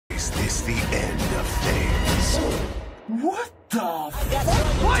is the end of things. What the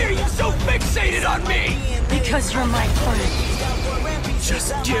Why are you so fixated on me? Because you're my friend.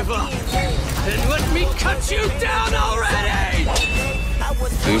 Just give up and let me cut you down already!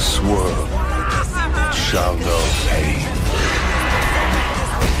 This world shall know pain.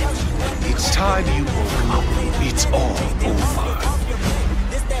 It's time you woke up. It's all over.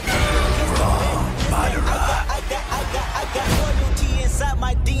 Wrong, Madara.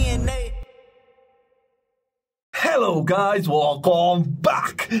 Hello guys, welcome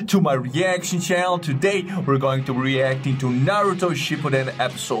back to my reaction channel. Today we're going to be reacting to Naruto Shippuden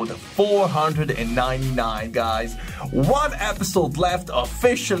episode 499, guys. One episode left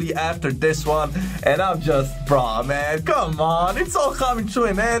officially after this one, and I'm just, bruh, man, come on, it's all coming to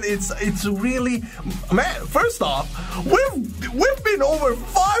an end. It's really, man, first off, we've been over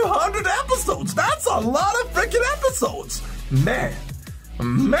 500 episodes. That's a lot of freaking episodes, man.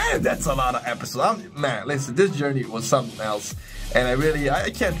 Man, that's a lot of episodes. Man, listen, this journey was something else. And I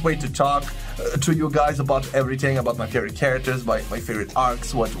can't wait to talk to you guys about everything, about my favorite characters, my favorite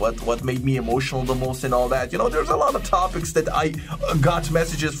arcs, what made me emotional the most and all that. You know, there's a lot of topics that I got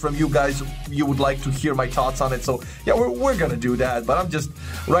messages from you guys. You would like to hear my thoughts on it. So, yeah, we're gonna do that. But I'm just,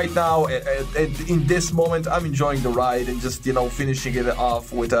 right now, in this moment, I'm enjoying the ride and just, you know, finishing it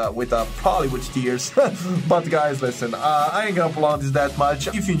off with probably with tears. But guys, listen, I ain't gonna prolong this that much.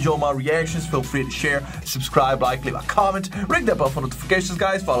 If you enjoy my reactions, feel free to share, subscribe, like, leave a comment, ring that bell for notifications,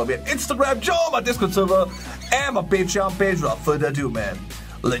 guys. Follow me on Instagram, join my Discord server, and my Patreon page. Without further ado, man,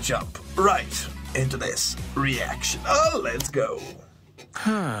 let's jump right into this reaction. Let's go.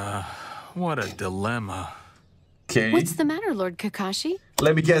 What a dilemma. Okay. What's the matter, Lord Kakashi?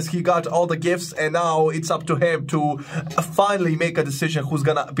 Let me guess, he got all the gifts, and now it's up to him to finally make a decision who's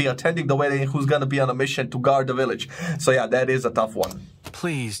gonna be attending the wedding, who's gonna be on a mission to guard the village. So yeah, that is a tough one.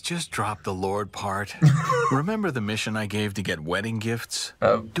 Please, just drop the Lord part. Remember the mission I gave to get wedding gifts?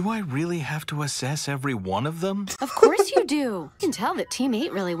 Do I really have to assess every one of them? Of course you do. You can tell that Team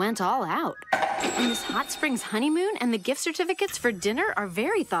 8 really went all out. And this Hot Springs honeymoon and the gift certificates for dinner are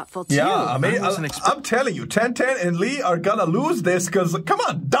very thoughtful, too. Yeah, I mean, I'm telling you, 10-10 and Lee are gonna lose this, because, come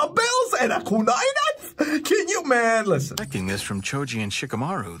on, dumbbells and a kunai knife? Can you, man, listen. Expecting this from Choji and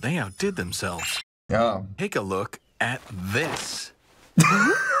Shikamaru, they outdid themselves. Yeah. Take a look at this.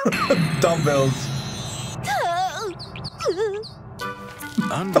 Dumbbells.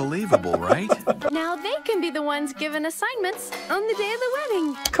 Unbelievable, right? Now they can be the ones given assignments on the day of the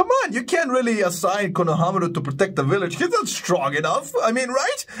wedding. Come on, you can't really assign Konohamaru to protect the village. He's not strong enough. I mean,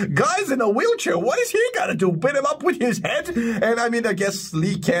 right? Guy's in a wheelchair. What is he gotta do? Beat him up with his head? And I mean, I guess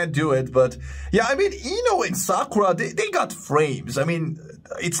Lee can't do it, but yeah, I mean, Ino and Sakura, they got frames. I mean,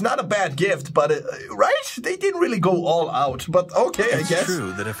 it's not a bad gift, but right? They didn't really go all out, but okay, I guess. It's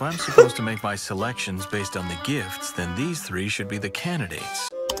true that if I'm supposed to make my selections based on the gifts, then these three should be the candidates.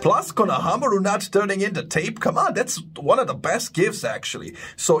 Plus, Konohamaru not turning in the tape, come on, that's one of the best gifts, actually.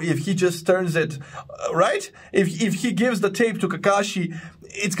 So if he just turns it, right? If he gives the tape to Kakashi,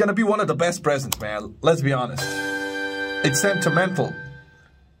 it's gonna be one of the best presents, man. Let's be honest. It's sentimental.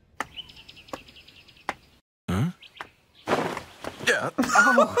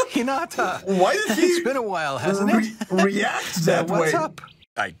 Oh, Hinata. Why did he It's been a while, hasn't it? react that way? What's up?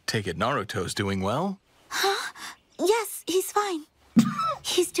 I take it Naruto's doing well? Yes, he's fine.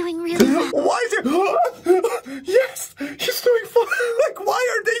 He's doing really well. Why is it? Yes, he's doing fine. Like, why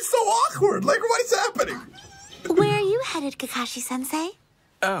are they so awkward? Like, what is happening? Where are you headed, Kakashi-sensei?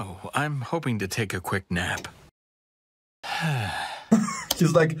 Oh, I'm hoping to take a quick nap.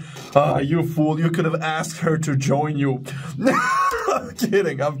 He's like, you fool, you could have asked her to join you. I'm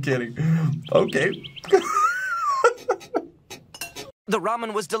kidding. Okay. The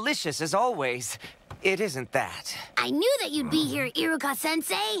ramen was delicious as always. It isn't that. I knew that you'd be here,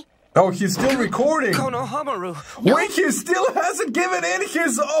 Iruka-sensei. Oh, he's still recording. Konohamaru. Wait, he still hasn't given in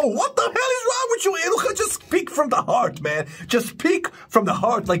his... Oh, what the hell is wrong with you, Iruka? Just speak from the heart, man. Just speak from the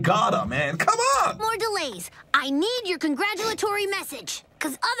heart like Gata, man. Come on. More delays. I need your congratulatory message.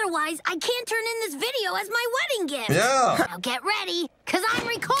 Because otherwise, I can't turn in this video as my wedding gift. Yeah. Now get ready, because I'm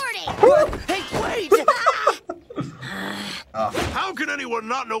recording. Hey, wait! How can anyone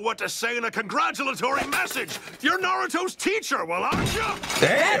not know what to say in a congratulatory message? You're Naruto's teacher, well, aren't you?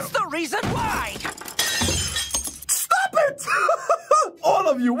 Damn. That's the reason why! Stop it! All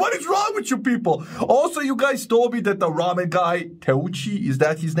of you, what is wrong with you people? Also, you guys told me that the ramen guy, Teuchi, is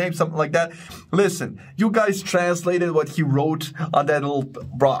that his name? Something like that. Listen, you guys translated what he wrote on that little...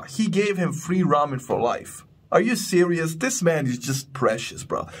 Bruh, he gave him free ramen for life. Are you serious? This man is just precious,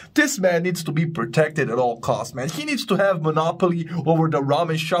 bro. This man needs to be protected at all costs, man. He needs to have monopoly over the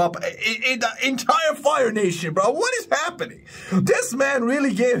ramen shop in the entire Fire Nation, bro. What is happening? This man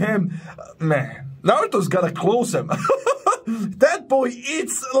really gave him... man, Naruto's gotta close him. That boy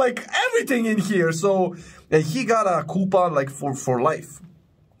eats, like, everything in here. So, he got a coupon, like, for life.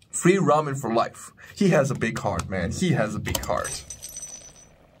 Free ramen for life. He has a big heart, man. He has a big heart.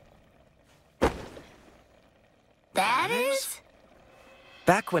 That is?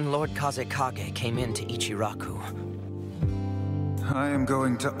 Back when Lord Kazekage came into Ichiraku, I am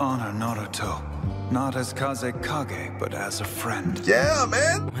going to honor Naruto. Not as Kazekage, but as a friend. Yeah,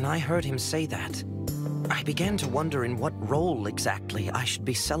 man! when I heard him say that, I began to wonder in what role exactly I should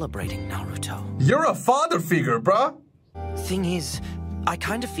be celebrating Naruto. You're a father figure, bruh. Thing is, I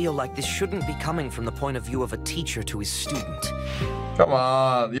kind of feel like this shouldn't be coming from the point of view of a teacher to his student. Come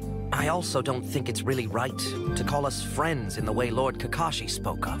on. I also don't think it's really right to call us friends in the way Lord Kakashi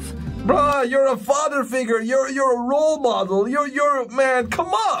spoke of. Bruh, you're a father figure. You're a role model. You're man,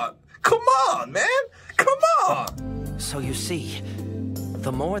 come on. Come on, man. Come on. So you see,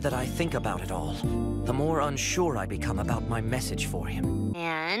 the more that I think about it all, the more unsure I become about my message for him.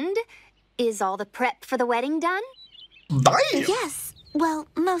 And is all the prep for the wedding done? Damn. Yes. Well,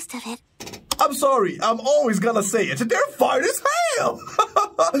 most of it. I'm sorry, I'm always gonna say it. They're fine as hell.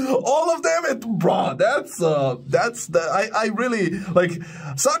 All of them, bruh, I really, like,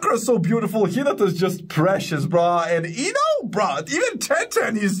 Sakura's so beautiful, Hinata's just precious, bruh, and bruh, even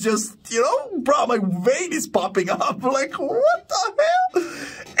Tenten is just, bruh, my vein is popping up, like, what the hell?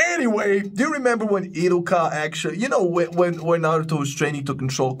 Anyway, do you remember when Iruka actually, when Naruto was training to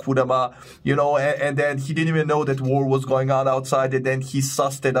control Kurama, and then he didn't even know that war was going on outside, and then he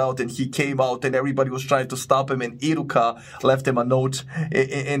sussed it out, and he came out, and everybody was trying to stop him, and Iruka left him a note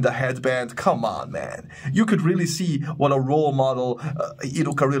in the headband. Come on, man. You could really see what a role model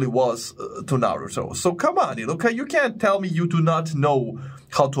Iruka really was to Naruto. So come on, Iruka, you can't tell me you do not know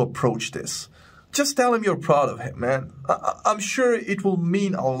how to approach this. Just tell him you're proud of him, man. I'm sure it will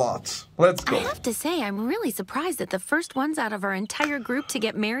mean a lot. Let's go. I have to say, I'm really surprised that the first ones out of our entire group to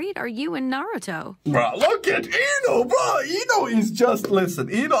get married are you and Naruto. Bro, look at Ino, bro. Ino is just, listen,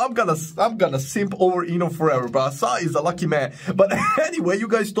 Ino, I'm gonna simp over Ino forever, bro. Sa is a lucky man. But anyway, you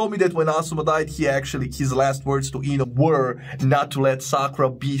guys told me that when Asuma died, his last words to Ino were not to let Sakura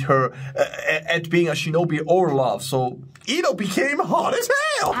beat her at being a shinobi or love. So Ino became hot as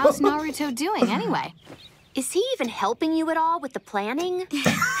hell. How's Naruto doing anyway? Is he even helping you at all with the planning?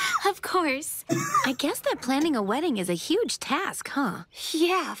 Of course. I guess that planning a wedding is a huge task, huh?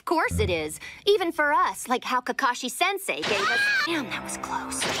 Yeah, of course it is. Even for us, like how Kakashi-sensei gave us... Damn, that was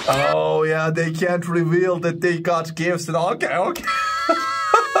close. Oh, yeah, they can't reveal that they got gifts and all. Okay.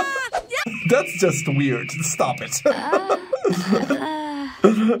 That's just weird. Stop it.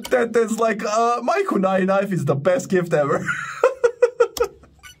 That's like, my kunai knife is the best gift ever.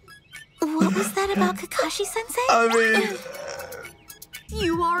 What was that about Kakashi-sensei? I mean...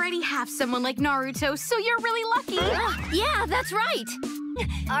 You already have someone like Naruto, so you're really lucky. Yeah, that's right.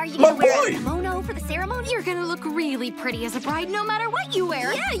 Are you My gonna wear boy! a kimono for the ceremony? You're gonna look really pretty as a bride no matter what you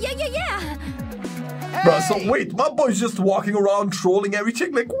wear. Yeah. Bro, so wait, my boy's just walking around trolling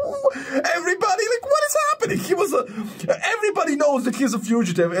everything, like, everybody, like, what is happening? Everybody knows that he's a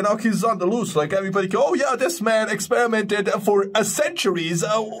fugitive, and now he's on the loose, like, everybody go, oh yeah, this man experimented for centuries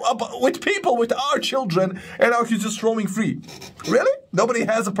with people, with our children, and now he's just roaming free. Really? Nobody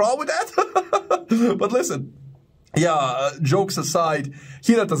has a problem with that? But listen, yeah, jokes aside,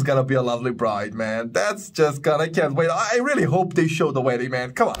 Hinata's gonna be a lovely bride, man. That's just I can't wait. I really hope they show the wedding,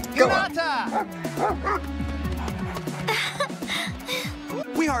 man. Come on, come on.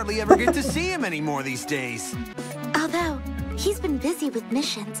 We hardly ever get to see him anymore these days. Although, he's been busy with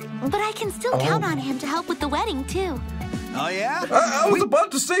missions, but I can still count on him to help with the wedding, too. Oh, yeah? I was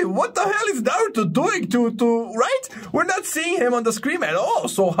about to say, what the hell is Naruto doing to right? We're not seeing him on the screen at all,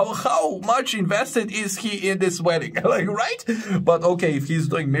 so how much invested is he in this wedding? Like, right? But okay, if he's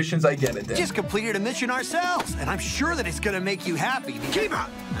doing missions, I get it then. Just completed a mission ourselves, and I'm sure that it's gonna make you happy. Keep up!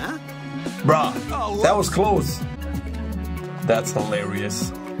 Huh? Bruh, Oh, that was close. That's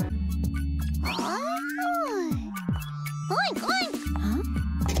hilarious.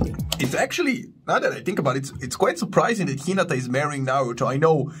 It's actually, now that I think about it, it's quite surprising that Hinata is marrying Naruto. I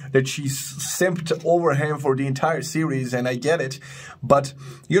know that she's simped over him for the entire series, and I get it. But,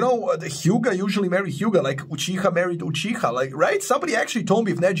 you know, the Hyuga usually marry Hyuga, like Uchiha married Uchiha, like, right? Somebody actually told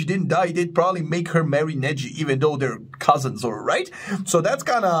me if Neji didn't die, they'd probably make her marry Neji, even though they're cousins, or right? So that's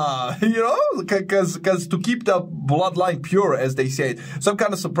kind of, you know, because to keep the bloodline pure, as they say. So I'm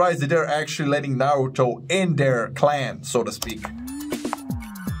kind of surprised that they're actually letting Naruto in their clan, so to speak.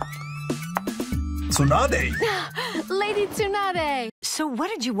 Tsunade! Lady Tsunade! So what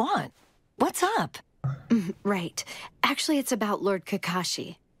did you want? What's up? Right. Actually, it's about Lord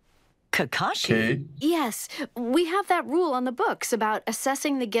Kakashi. Kakashi? Okay. Yes, we have that rule on the books about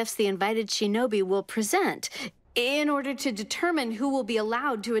assessing the gifts the invited shinobi will present in order to determine who will be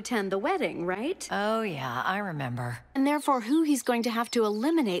allowed to attend the wedding, right? Oh, yeah, I remember. And therefore who he's going to have to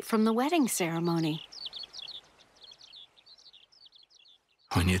eliminate from the wedding ceremony.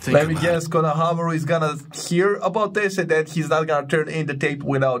 When you think Let me about guess, Konohamaru is gonna hear about this and then he's not gonna turn in the tape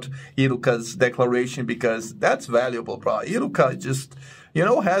without Iruka's declaration, because that's valuable, bro. Iruka just, you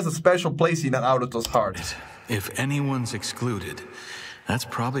know, has a special place in Naruto's heart. if anyone's excluded, that's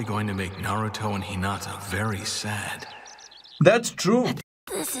probably going to make Naruto and Hinata very sad. That's true.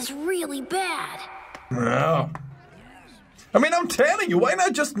 This is really bad. Yeah. I mean, I'm telling you, why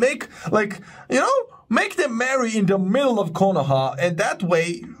not just make, like, you know, make them marry in the middle of Konoha, and that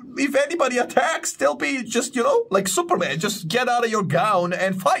way, if anybody attacks, they'll be just, you know, like Superman, just get out of your gown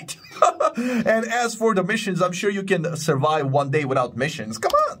and fight. And as for the missions, I'm sure you can survive one day without missions.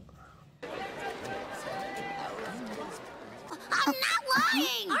 Come on. I'm not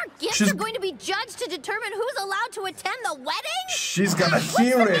lying! Our gifts are going to be judged to determine who's allowed to attend the wedding? She's gonna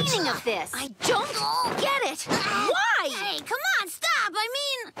hear What's the it. meaning of this? I don't get it. Why? Hey, come on, stop. I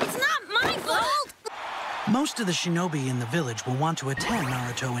mean, it's not my fault. Most of the shinobi in the village will want to attend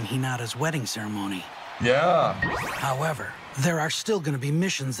Naruto and Hinata's wedding ceremony. Yeah. However, there are still going to be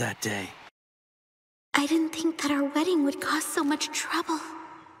missions that day. I didn't think that our wedding would cause so much trouble.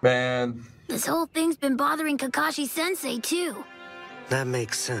 Man. This whole thing's been bothering Kakashi-sensei, too. That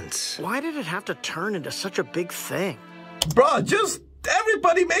makes sense. Why did it have to turn into such a big thing? Bruh, just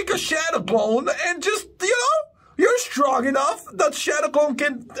everybody make a shadow clone and just, you know, you're strong enough that shadow clone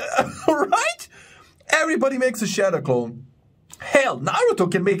can, right? Everybody makes a shadow clone. Hell, Naruto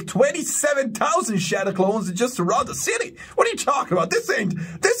can make 27,000 shadow clones just around the city. What are you talking about? This ain't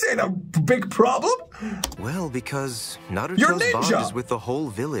a big problem. Well, because Naruto's bond is with the whole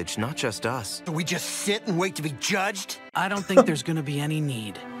village, not just us. Do we just sit and wait to be judged? I don't think there's going to be any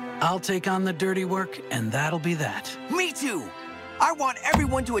need. I'll take on the dirty work, and that'll be that. Me too. I want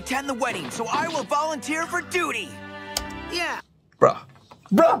everyone to attend the wedding, so I will volunteer for duty. Yeah. Bruh.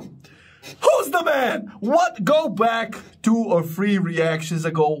 Who's the man? What? Go back 2 or 3 reactions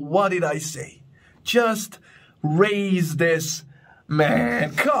ago. What did I say? Just raise this.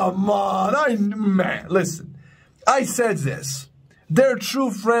 Man, come on. Man, listen. I said this. They're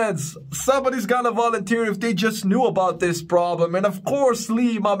true friends. Somebody's gonna volunteer if they just knew about this problem. And of course,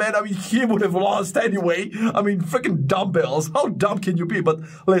 Lee, my man, I mean, he would have lost anyway. I mean, freaking dumbbells. How dumb can you be? But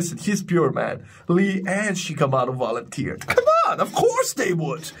listen, he's pure, man. Lee and Shikamaru volunteered. Come on, of course they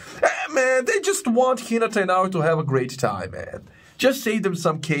would. Man, they just want Hinata and Naruto to have a great time, man. Just save them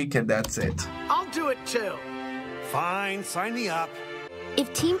some cake and that's it. I'll do it too. Fine, sign me up.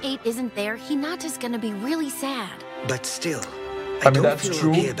 If Team 8 isn't there, Hinata's gonna be really sad. But still, I mean, don't that's feel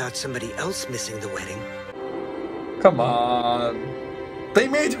true. okay about somebody else missing the wedding. Come on. They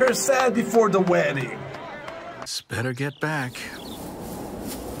made her sad before the wedding. Better get back.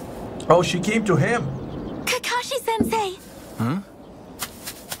 Oh, she came to him. Kakashi-sensei! Huh?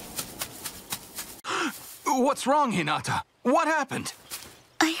 What's wrong, Hinata? What happened?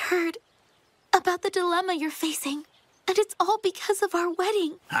 I heard about the dilemma you're facing, and it's all because of our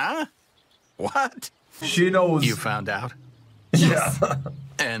wedding. Huh? What? She knows. You found out? Yeah.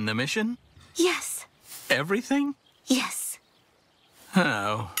 And the mission? Yes. Everything? Yes.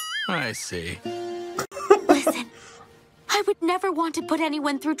 Oh, I see. Listen, I would never want to put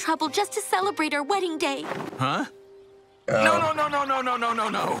anyone through trouble just to celebrate our wedding day. Huh?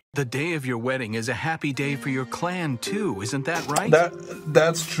 No. The day of your wedding is a happy day for your clan, too. Isn't that right?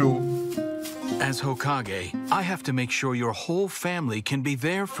 That's true. As Hokage, I have to make sure your whole family can be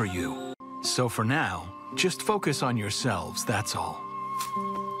there for you. So for now, just focus on yourselves, that's all.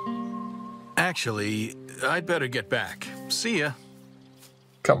 Actually, I'd better get back. See ya.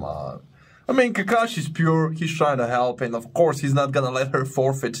 Come on. I mean, Kakashi's pure, he's trying to help, and of course he's not gonna let her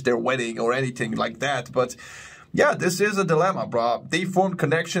forfeit their wedding or anything like that, but Yeah, this is a dilemma, bro. They formed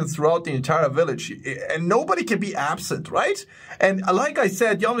connections throughout the entire village, and nobody can be absent, right? And like I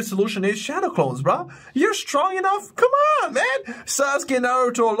said, the only solution is shadow clones, bro. You're strong enough? Come on, man. Sasuke and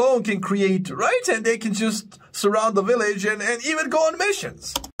Naruto alone can create, right? And they can just surround the village and even go on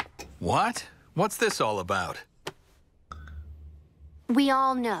missions. What? What's this all about? We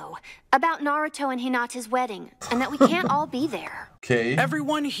all know about Naruto and Hinata's wedding, and that we can't all be there. Okay.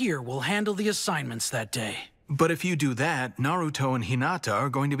 Everyone here will handle the assignments that day. But if you do that, Naruto and Hinata are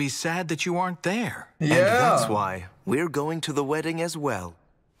going to be sad that you aren't there. Yeah. And that's why we're going to the wedding as well.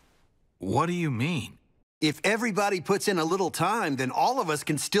 What do you mean? If everybody puts in a little time, then all of us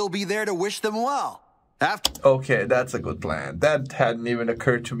can still be there to wish them well. Okay, that's a good plan. That hadn't even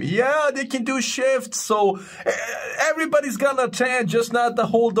occurred to me. Yeah, they can do shifts, so everybody's gonna attend, just not the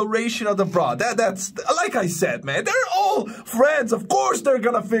whole duration of the bra. That's like I said, man. They're all friends. Of course, they're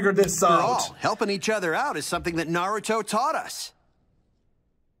gonna figure this out. All helping each other out is something that Naruto taught us.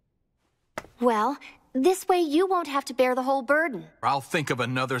 Well, this way you won't have to bear the whole burden. I'll think of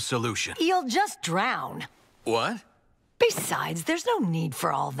another solution. You'll just drown. What? Besides, there's no need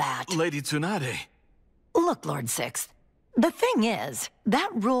for all that. Lady Tsunade. Look, Lord Sixth, the thing is, that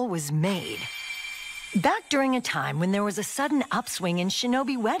rule was made back during a time when there was a sudden upswing in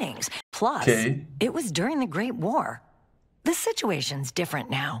shinobi weddings. Plus, it was during the Great War. The situation's different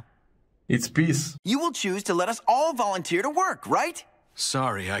now. It's peace. You will choose to let us all volunteer to work, right?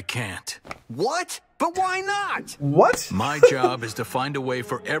 Sorry, I can't. What? But why not? What? My job is to find a way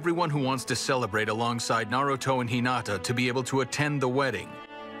for everyone who wants to celebrate alongside Naruto and Hinata to be able to attend the wedding.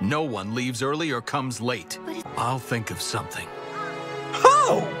 No one leaves early or comes late. I'll think of something.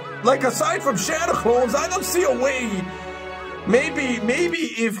 How? Like, aside from shadow clones, I don't see a way. Maybe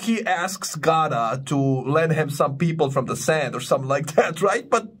if he asks Gaara to lend him some people from the sand or something like that, right?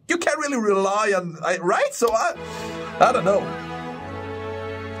 But you can't really rely on, right? So I don't know.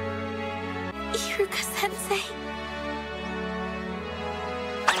 Iruka-sensei.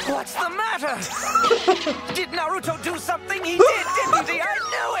 What's the matter? Did Naruto do something? He did, didn't he? I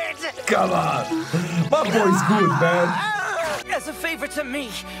knew it! Come on. My boy's good, man. As a favor to me,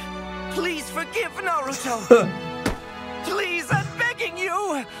 please forgive Naruto. Please, I'm begging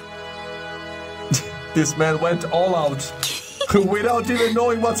you. This man went all out without even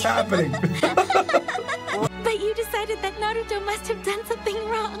knowing what's happening. But you decided that Naruto must have done something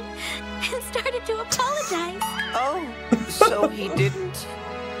wrong and started to apologize. Oh, so he didn't?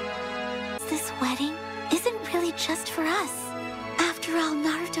 This wedding isn't really just for us. After all,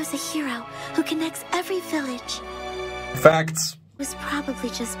 Naruto's a hero who connects every village. Facts. Was probably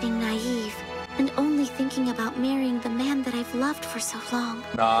just being naive and only thinking about marrying the man that I've loved for so long.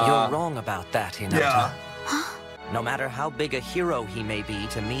 You're wrong about that, Hinata. Yeah. Huh? No matter how big a hero he may be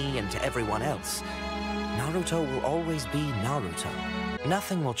to me and to everyone else, Naruto will always be Naruto.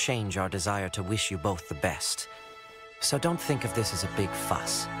 Nothing will change our desire to wish you both the best. So don't think of this as a big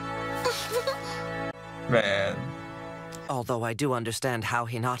fuss. Man. Although I do understand how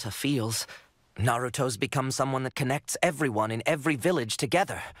Hinata feels, Naruto's become someone that connects everyone in every village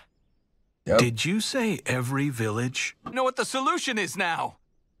together. Yep. Did you say every village? Know what the solution is now?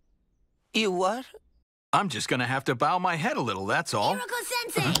 You what? I'm just gonna have to bow my head a little, that's all.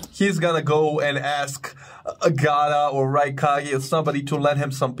 Iruka-sensei! He's gonna go and ask Gaara or Raikage or somebody to lend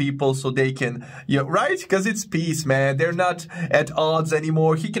him some people so they can, right? Because it's peace, man. They're not at odds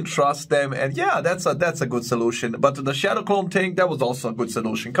anymore. He can trust them, and yeah, that's a good solution. But the shadow clone thing, that was also a good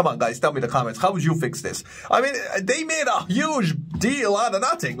solution. Come on, guys, tell me in the comments. How would you fix this? I mean, they made a huge deal out of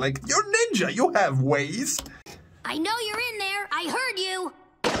nothing. Like, you're ninja. You have ways. I know you're in there. I heard you.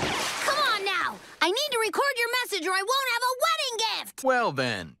 Come on now. I need to record your message or I won't have a wedding gift. Well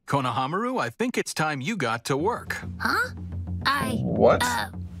then, Konohamaru, I think it's time you got to work. Huh? What?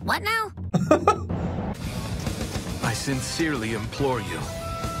 What now? I sincerely implore you.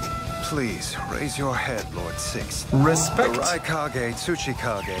 Please, raise your head, Lord Sixth. Respect. Raikage,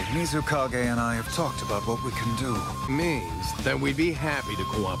 Tsuchikage, Mizukage, and I have talked about what we can do. Means that we'd be happy to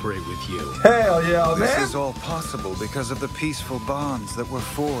cooperate with you. Hell yeah, man. This is all possible because of the peaceful bonds that were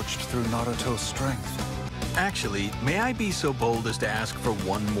forged through Naruto's strength. Actually, may I be so bold as to ask for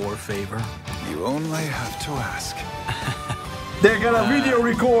one more favor? You only have to ask. They're gonna video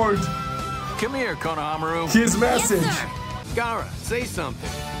record Come here, Konohamaru. his message. Yes, sir. Gaara, say something.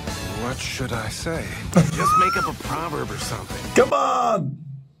 What should I say? Just make up a proverb or something. Come on!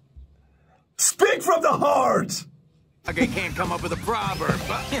 Speak from the heart! Okay, can't come up with a proverb,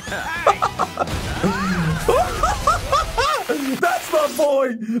 but... That's my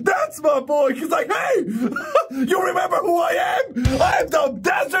boy. That's my boy. He's like, hey, you remember who I am? I am the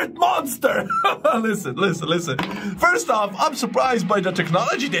desert monster. Listen. First off, I'm surprised by the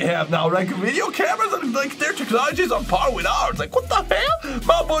technology they have now. Like video cameras, and like their technology is on par with ours. Like what the hell?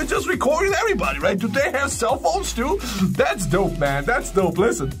 My boy's just recording everybody, right? Do they have cell phones too? That's dope, man. That's dope.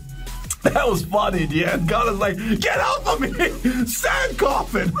 Listen. That was funny in the end. God was like, get out of me! Sand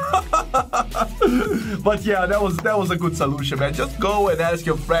coffin! But yeah, that was a good solution, man. Just go and ask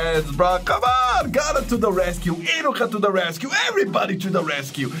your friends, bro. Come on! Gotta to the rescue. Iruka to the rescue. Everybody to the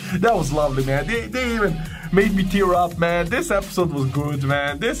rescue. That was lovely, man. They even made me tear up, man. This episode was good,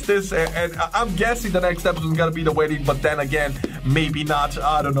 man. And I'm guessing the next episode is gonna be the wedding, but then again, maybe not.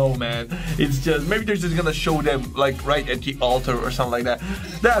 I don't know, man. It's just, maybe they're just gonna show them, like, right at the altar or something like that.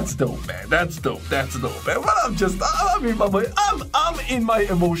 That's dope, man. That's dope, man. But I'm in my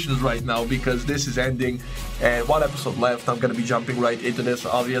emotions right now because this is ending and one episode left. I'm gonna be jumping right into this,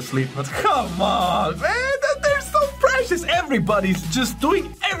 obviously. But come on, man, they're so precious. Everybody's just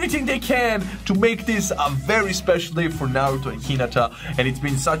doing everything they can to make this a very special day for Naruto and Hinata. And it's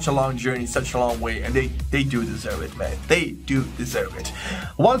been such a long journey, such a long way, and they do deserve it, man. They do deserve it.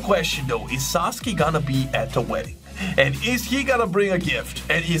 One question though, is Sasuke gonna be at the wedding? And is he gonna bring a gift?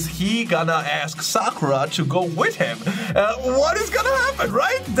 And is he gonna ask Sakura to go with him? What is gonna happen,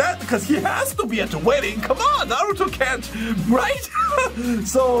 right? Because he has to be at the wedding. Come on, Naruto can't, right?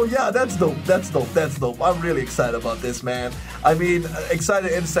 So yeah, that's dope. I'm really excited about this, man. I mean,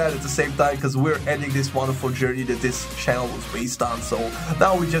 excited and sad at the same time because we're ending this wonderful journey that this channel was based on. So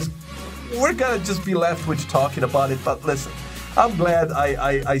now we're gonna just be left with talking about it. But listen, I'm glad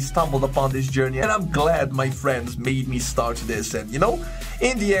I stumbled upon this journey, and I'm glad my friends made me start this, and you know,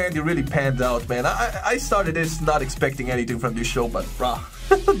 in the end, it really panned out, man. I started this not expecting anything from this show, but brah,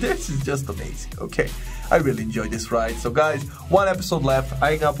 this is just amazing, okay? I really enjoyed this ride. So guys, one episode left.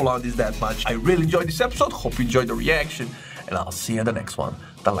 I ain't gonna prolong this that much. I really enjoyed this episode. Hope you enjoyed the reaction, and I'll see you in the next one,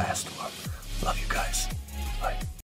 the last one. Love you guys.